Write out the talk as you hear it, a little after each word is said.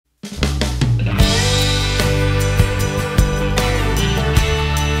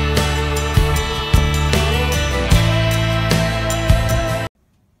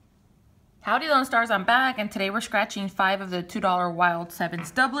Howdy Lone Stars, I'm back, and today we're scratching 5 of the $2 Wild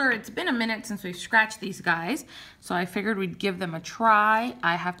 7's doubler. It's been a minute since we've scratched these guys, so I figured we'd give them a try.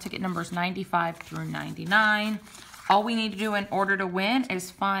 I have ticket numbers 95 through 99. All we need to do in order to win is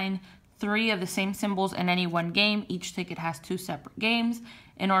find 3 of the same symbols in any one game. Each ticket has 2 separate games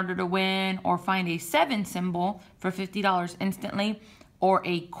in order to win, or find a 7 symbol for $50 instantly, or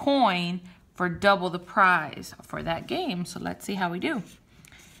a coin for double the prize for that game. So let's see how we do.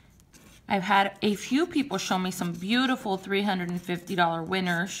 I've had a few people show me some beautiful $350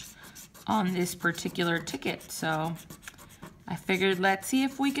 winners on this particular ticket. So I figured let's see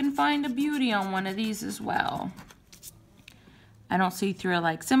if we can find a beauty on one of these as well. I don't see 3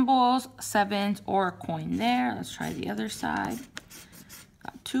 alike symbols, 7s, or a coin there. Let's try the other side.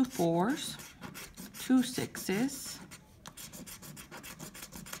 Got 2 4s, 2 6s,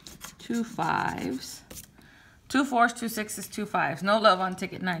 2 5s. 2 4s, 2 6s, 2 5s. No love on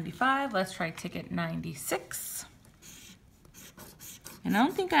ticket 95. Let's try ticket 96. And I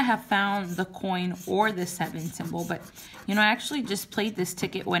don't think I have found the coin or the 7 symbol, but you know, I actually just played this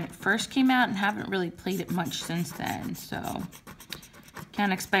ticket when it first came out and haven't really played it much since then. So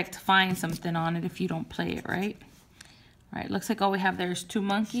can't expect to find something on it if you don't play it, right? All right, looks like all we have there is 2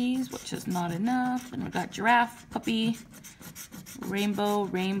 monkeys, which is not enough. And we got giraffe, puppy, rainbow,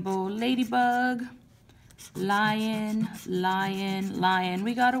 rainbow, ladybug, lion, lion, lion.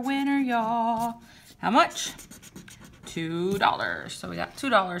 We got a winner, y'all. How much? $2. So we got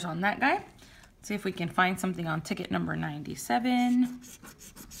 $2 on that guy. Let's see if we can find something on ticket number 97.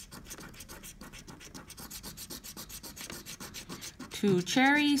 Two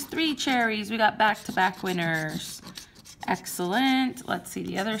cherries, 3 cherries. We got back-to-back winners. Excellent. Let's see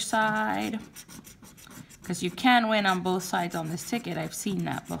the other side, because you can win on both sides on this ticket. I've seen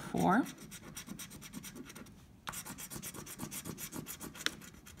that before.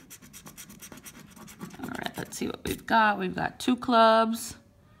 Let's see what we've got. We've got 2 clubs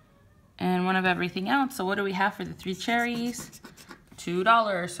and 1 of everything else. So what do we have for the 3 cherries?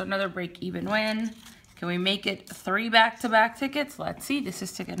 $2. So another break-even win. Can we make it 3 back-to-back tickets? Let's see. This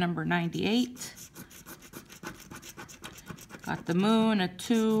is ticket number 98. Got the moon, a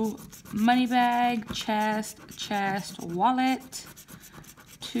 2 money bag, chest, wallet,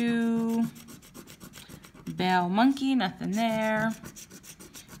 2 bell monkey, nothing there.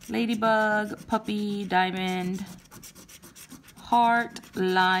 Ladybug, puppy, diamond, heart,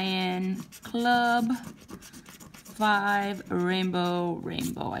 lion, club, 5, rainbow,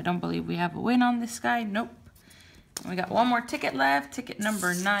 rainbow. I don't believe we have a win on this guy. Nope. We got 1 more ticket left. Ticket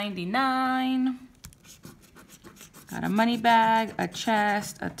number 99. Got a money bag, a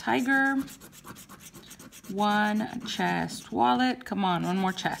chest, a tiger, 1 chest wallet. Come on, 1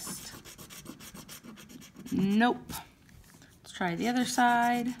 more chest. Nope. Try the other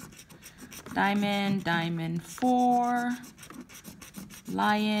side. Diamond, diamond, 4,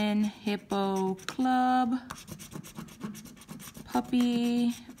 lion, hippo, club,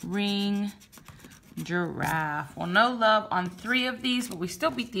 puppy, ring, giraffe. Well, no love on 3 of these, but we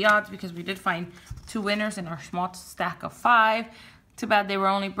still beat the odds because we did find 2 winners in our small stack of 5. Too bad they were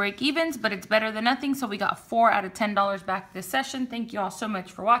only break evens, but it's better than nothing. So we got 4 out of $10 back this session. Thank you all so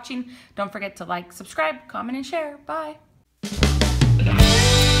much for watching. Don't forget to like, subscribe, comment, and share. Bye.